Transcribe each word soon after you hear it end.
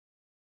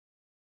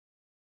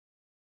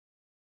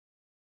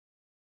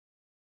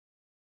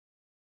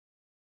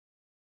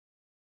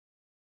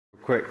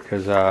Quick,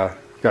 because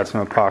got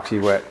some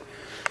epoxy wet.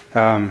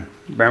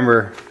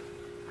 Remember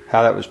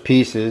how that was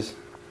pieces?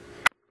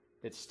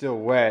 It's still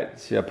wet.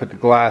 See, I put the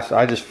glass,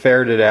 I just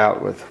faired it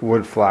out with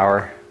wood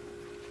flour,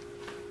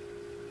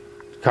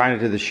 kind of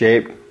to the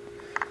shape,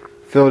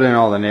 filled in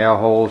all the nail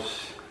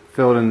holes,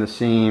 filled in the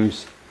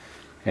seams,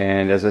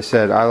 and as I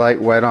said, I like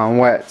wet on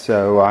wet,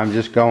 so I'm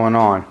just going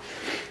on.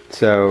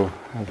 So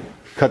I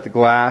cut the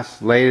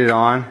glass, laid it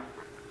on,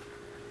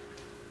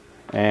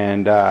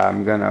 and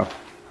I'm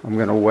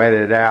gonna wet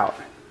it out.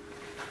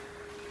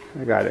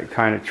 I got it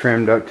kind of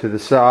trimmed up to the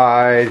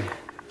side.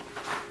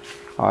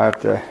 I'll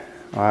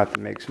have to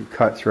make some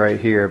cuts right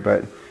here,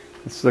 but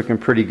it's looking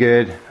pretty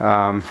good.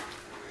 We're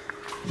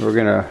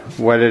gonna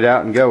wet it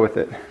out and go with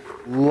it.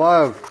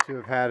 Love to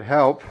have had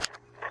help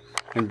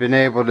and been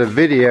able to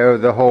video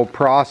the whole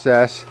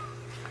process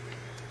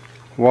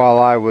while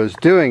I was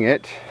doing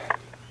it,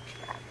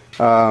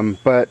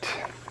 but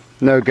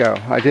no go.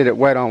 I did it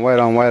wet on wet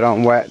on wet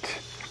on wet,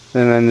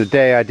 and then the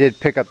day I did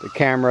pick up the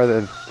camera,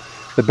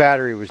 the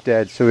battery was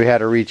dead, so we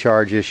had a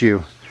recharge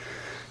issue.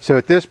 So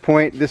at this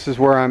point, this is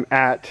where I'm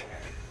at.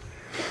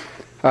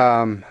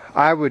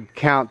 I would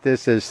count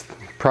this as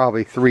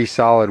probably 3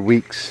 solid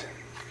weeks.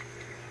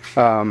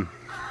 But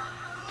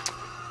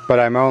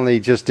I'm only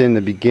just in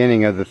the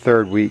beginning of the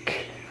 3rd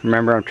week.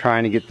 Remember, I'm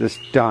trying to get this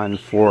done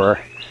for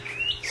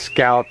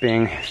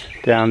scalping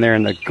down there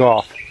in the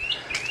Gulf.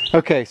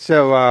 Okay,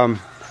 so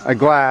I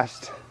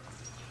glassed.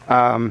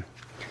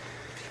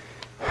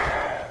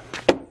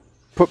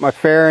 Put my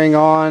fairing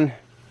on.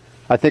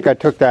 I think I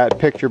took that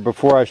picture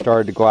before I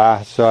started to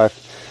glass. So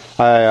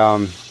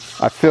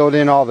I filled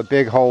in all the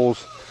big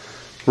holes,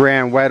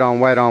 ran wet on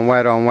wet on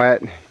wet on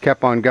wet,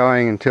 kept on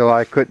going until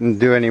I couldn't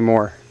do any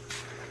more.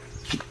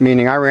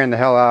 Meaning I ran the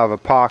hell out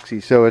of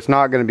epoxy, so it's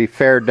not going to be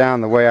faired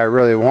down the way I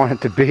really want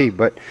it to be,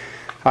 but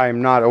I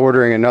am not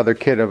ordering another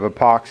kit of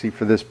epoxy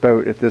for this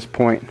boat at this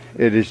point.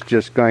 It is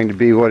just going to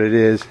be what it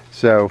is.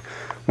 So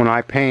when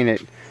I paint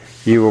it,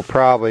 you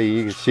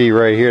can see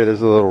right here,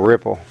 there's a little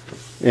ripple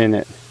in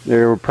it.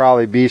 There will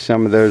probably be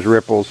some of those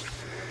ripples,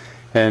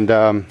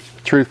 and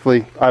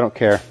truthfully, I don't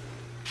care.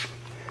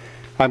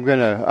 I'm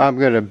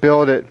gonna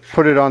build it,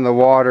 put it on the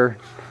water,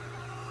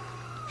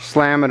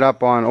 slam it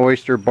up on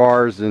oyster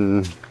bars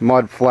and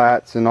mud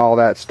flats and all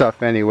that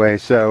stuff anyway,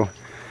 so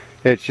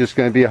it's just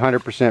going to be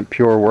 100%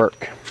 pure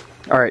work.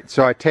 Alright,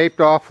 so I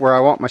taped off where I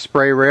want my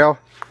spray rail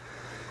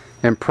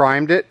and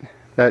primed it.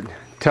 That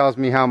tells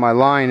me how my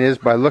line is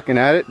by looking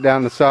at it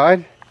down the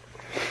side.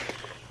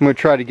 I'm going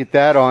to try to get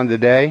that on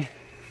today.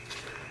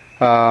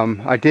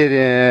 I did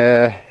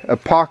an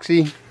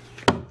epoxy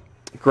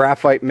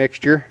graphite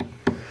mixture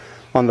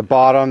on the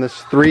bottom. This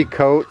is 3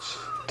 coats,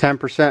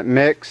 10%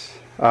 mix,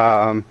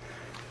 and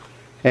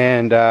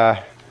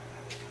I'm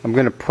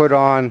going to put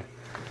on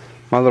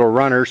my little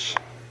runners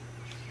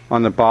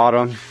on the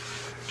bottom.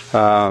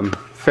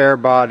 Fair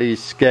bodies,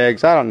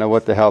 skegs, I don't know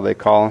what the hell they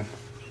call them.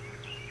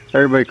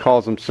 Everybody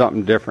calls them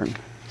something different.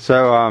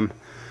 So I'm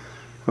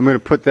going to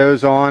put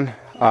those on.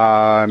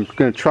 I'm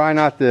going to try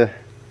not to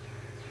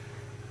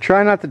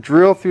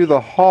drill through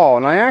the hull,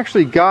 and I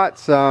actually got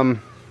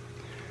some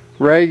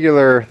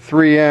regular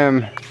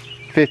 3M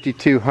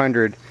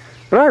 5200,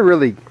 but I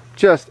really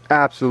just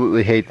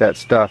absolutely hate that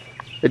stuff.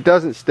 It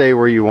doesn't stay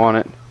where you want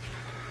it.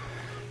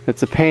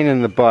 It's a pain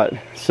in the butt.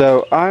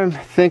 So I'm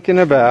thinking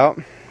about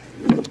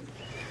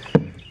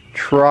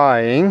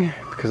trying,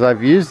 because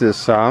I've used this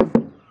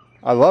some.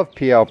 I love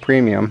PL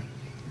Premium,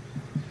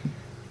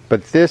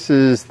 but this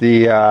is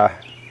the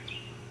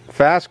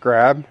Fast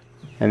Grab,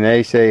 and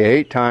they say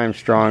 8 times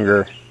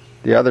stronger.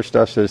 The other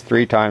stuff says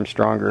 3 times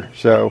stronger.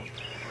 So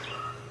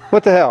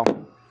what the hell?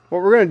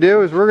 What we're going to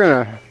do is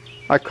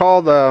I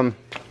called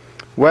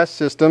West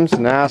Systems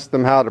and asked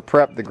them how to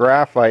prep the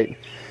graphite.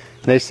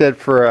 They said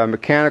for a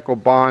mechanical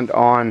bond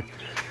on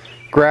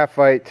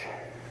graphite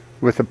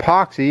with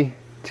epoxy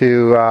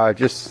to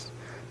just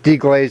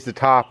deglaze the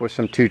top with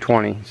some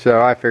 220.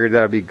 So I figured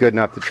that would be good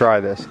enough to try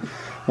this.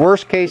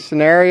 Worst case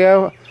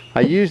scenario,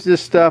 I use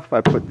this stuff,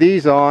 I put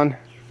these on,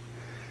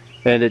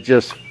 and it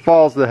just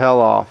falls the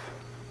hell off.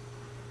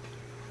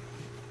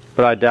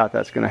 But I doubt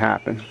that's going to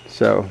happen.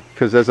 So,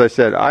 because as I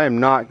said, I am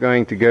not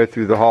going to go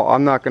through the hull.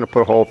 I'm not going to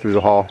put a hole through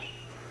the hull.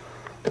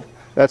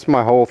 That's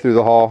my hole through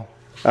the hull.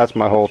 That's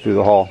my hole through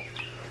the hull.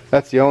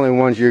 That's the only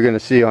ones you're going to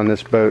see on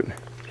this boat.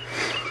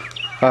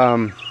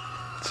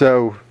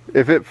 So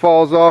if it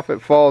falls off,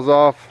 it falls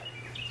off.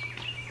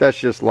 That's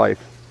just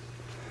life.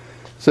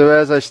 So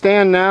as I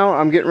stand now,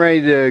 I'm getting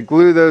ready to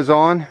glue those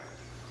on.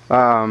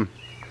 I'll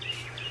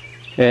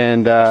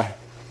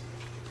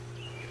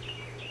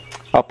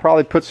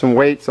probably put some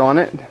weights on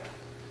it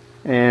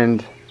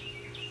and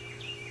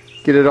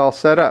get it all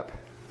set up.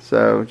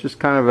 So just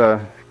kind of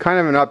an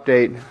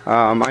update.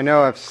 I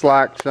know I've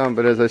slacked some,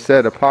 but as I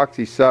said,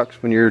 epoxy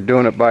sucks when you're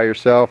doing it by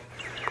yourself.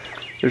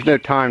 There's no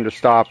time to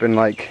stop and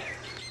like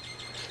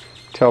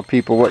tell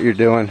people what you're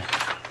doing.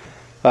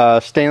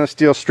 Stainless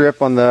steel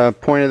strip on the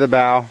point of the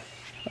bow.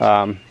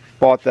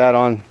 Bought that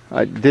on,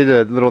 I did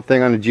a little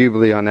thing on the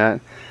Jubilee on that.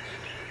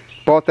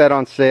 bought that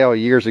on sale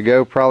years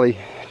ago, probably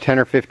 10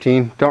 or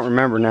 15, don't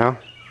remember now.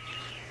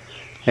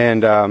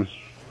 And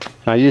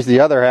I used the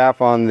other half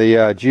on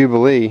the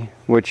Jubilee,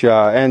 which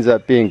ends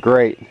up being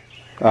great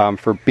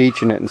for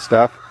beaching it and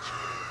stuff.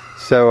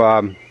 So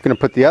I'm going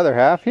to put the other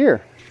half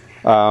here.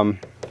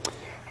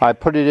 I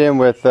put it in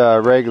with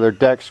regular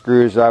deck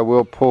screws. I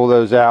will pull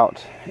those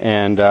out,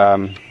 and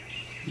I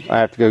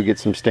have to go get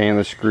some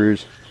stainless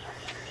screws.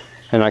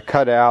 And I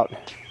cut out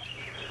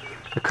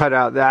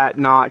that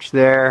notch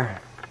there,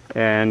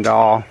 and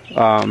all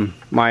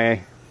my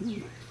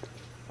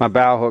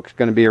bow hook's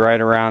going to be right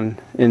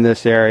around in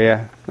this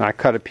area. I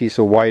cut a piece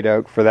of white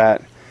oak for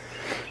that,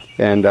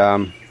 and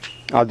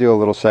I'll do a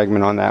little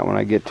segment on that when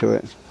I get to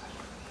it.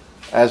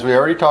 As we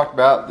already talked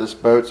about, this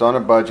boat's on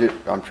a budget.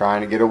 I'm trying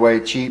to get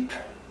away cheap.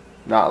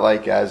 Not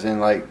like as in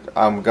like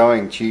I'm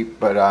going cheap,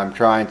 but I'm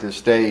trying to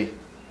stay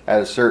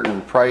at a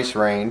certain price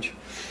range.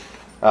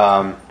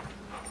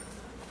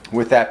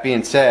 With that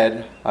being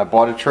said, I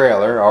bought a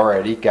trailer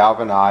already,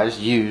 galvanized,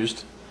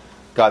 used.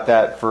 Got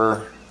that for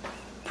a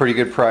pretty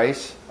good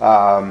price.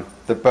 The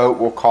boat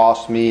will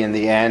cost me in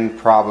the end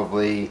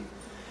probably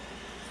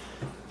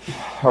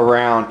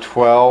around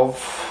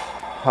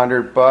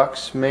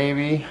 $1,200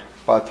 maybe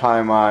by the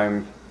time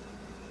I'm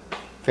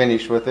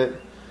finished with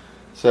it.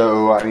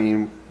 So I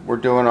mean, we're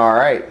doing all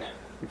right,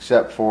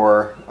 except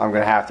for I'm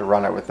going to have to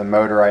run it with the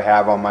motor I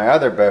have on my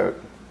other boat.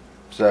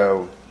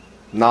 So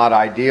not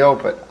ideal,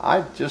 but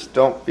I just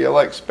don't feel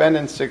like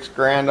spending $6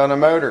 grand on a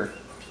motor,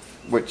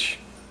 which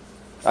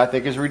I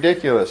think is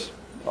ridiculous,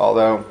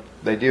 although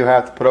they do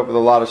have to put up with a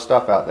lot of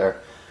stuff out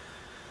there.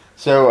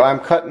 So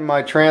I'm cutting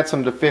my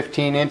transom to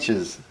 15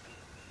 inches,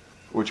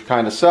 which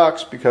kind of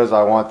sucks because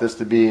I want this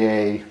to be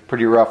a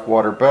pretty rough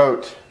water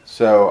boat.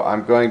 So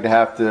I'm going to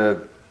have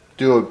to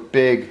do a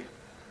big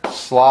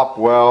slop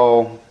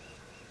well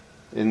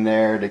in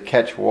there to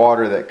catch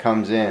water that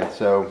comes in.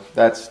 So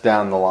that's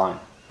down the line.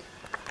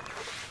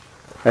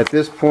 At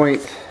this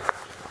point,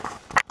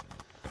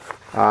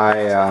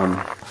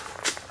 I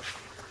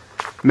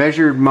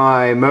measured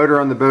my motor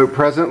on the boat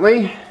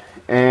presently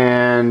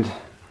and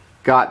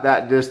got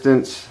that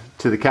distance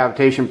to the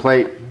cavitation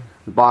plate,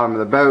 the bottom of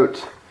the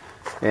boat,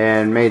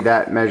 and made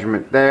that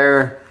measurement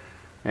there.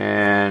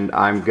 And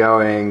I'm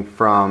going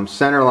from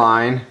center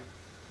line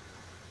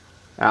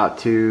out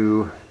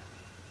to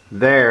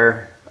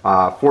there,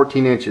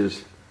 14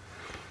 inches.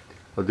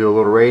 I'll do a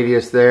little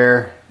radius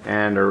there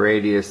and a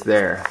radius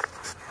there.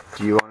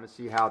 Do you want to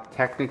see how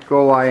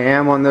technical I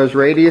am on those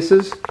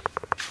radiuses?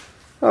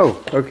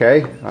 Oh,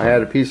 okay. I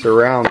had a piece of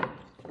round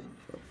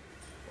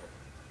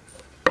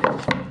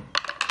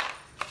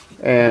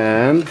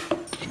and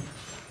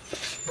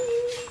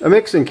a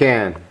mixing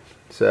can.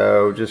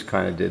 So just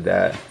kind of did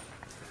that.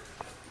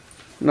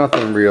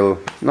 Nothing real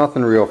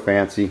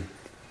fancy.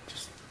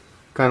 Just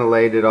kind of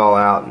laid it all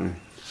out, and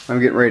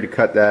I'm getting ready to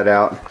cut that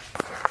out.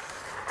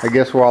 I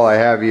guess while I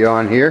have you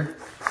on here,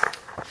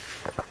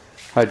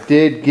 I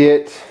did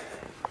get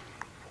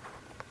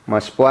my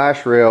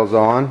splash rails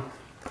on.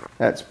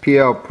 That's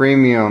PL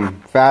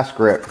Premium Fast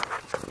Grip.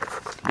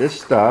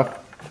 This stuff,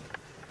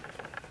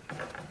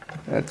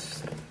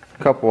 that's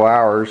a couple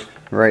hours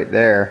right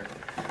there,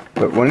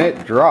 but when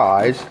it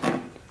dries,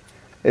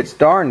 it's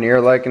darn near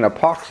like an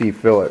epoxy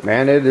fillet,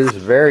 man. It is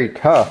very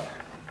tough.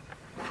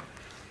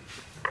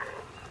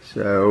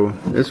 So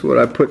this is what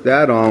I put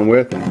that on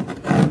with.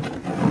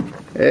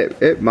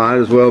 It might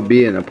as well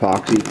be an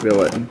epoxy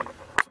fillet.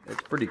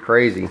 It's pretty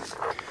crazy.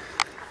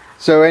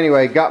 So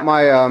anyway, got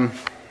my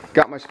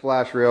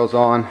splash rails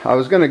on. I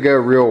was going to go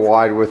real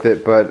wide with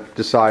it, but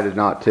decided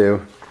not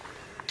to.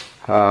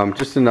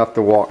 Just enough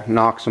to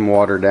knock some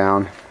water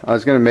down. I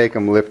was going to make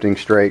them lifting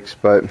strakes,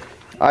 but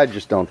I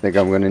just don't think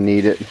I'm going to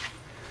need it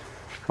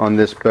on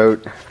this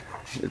boat.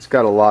 It's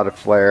got a lot of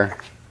flair.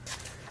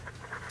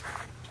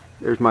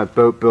 There's my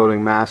boat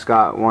building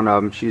mascot, one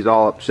of them. She's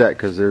all upset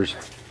because there's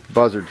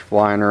buzzards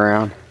flying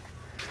around.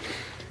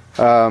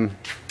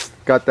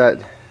 Got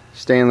that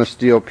stainless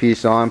steel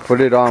piece on.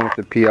 Put it on with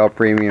the PL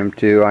Premium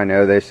too. I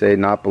know they say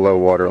not below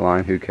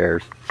waterline. Who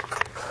cares?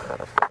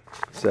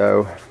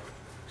 So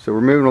we're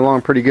moving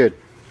along pretty good.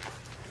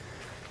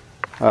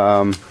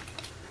 I'm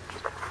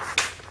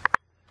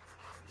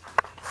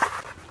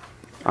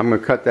going to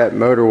cut that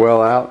motor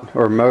well out,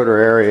 or motor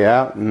area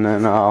out, and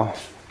then I'll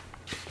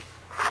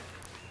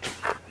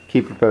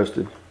keep you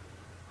posted.